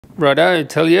Righto,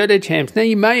 tell you there, champs. Now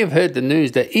you may have heard the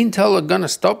news that Intel are going to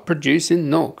stop producing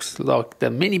NUCs, like the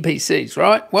mini PCs,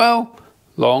 right? Well,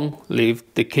 long live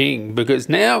the king, because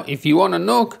now if you want a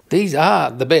NUC, these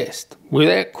are the best,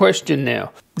 without question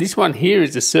now. This one here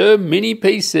is the SER Mini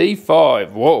PC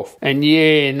 5 Wolf. And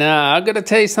yeah, nah, I got to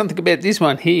tell you something about this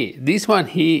one here. This one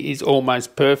here is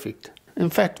almost perfect. In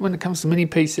fact, when it comes to mini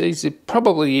PCs, it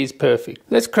probably is perfect.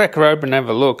 Let's crack her open and have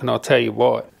a look, and I'll tell you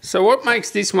why. So what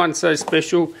makes this one so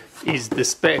special is the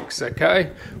specs,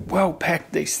 okay? Well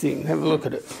packed, this thing. Have a look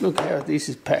at it. Look how this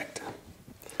is packed.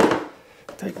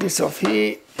 Take this off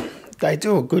here. They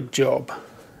do a good job.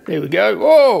 There we go.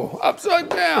 Whoa, upside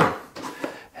down.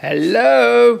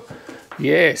 Hello.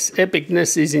 Yes,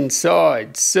 epicness is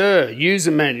inside. SER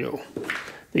user manual.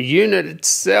 The unit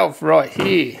itself right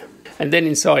here. And then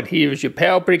inside here is your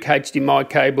power brick, HDMI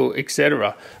cable,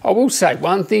 etc. I will say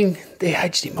one thing, the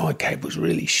HDMI cable is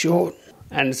really short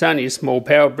and it's only a small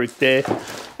power brick there.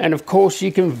 And of course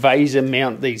you can VESA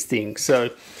mount these things.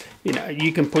 So, you know,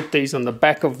 you can put these on the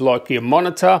back of like your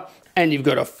monitor and you've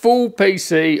got a full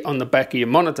PC on the back of your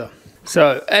monitor.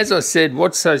 So as I said,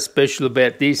 what's so special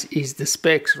about this is the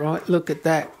specs, right? Look at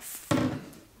that,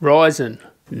 Ryzen.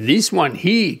 This one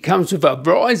here comes with a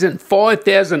Ryzen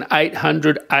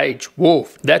 5800H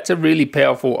Wolf. That's a really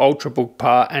powerful ultrabook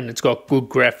part and it's got good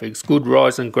graphics, good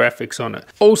Ryzen graphics on it.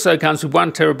 Also comes with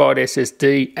 1TB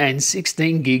SSD and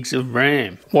 16 gigs of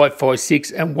RAM. Wi-Fi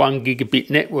 6 and 1 gigabit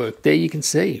network. There you can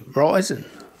see, Ryzen.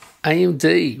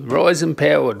 AMD, Ryzen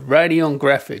powered, Radeon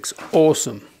graphics,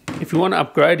 awesome. If you want to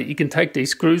upgrade it, you can take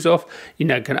these screws off, you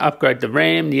know, can upgrade the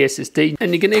RAM, the SSD,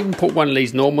 and you can even put one of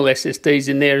these normal SSDs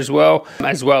in there as well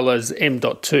as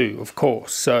M.2, of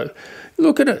course. So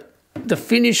look at it. The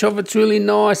finish of it's really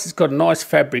nice. It's got a nice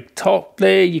fabric top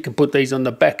there. You can put these on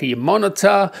the back of your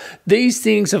monitor. These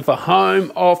things are for home,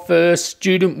 office,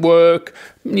 student work,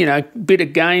 you know, bit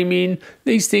of gaming.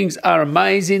 These things are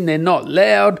amazing. They're not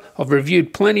loud. I've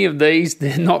reviewed plenty of these.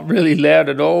 They're not really loud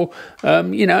at all.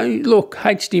 You know, look,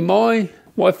 HDMI,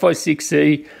 Wi-Fi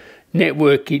 6E,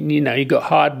 networking, you know, you got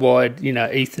hardwired, you know,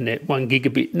 Ethernet, 1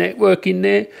 gigabit network in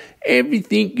there.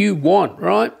 Everything you want,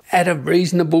 right? At a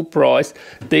reasonable price.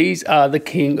 These are the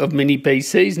king of mini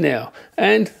PCs now.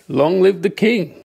 And long live the king.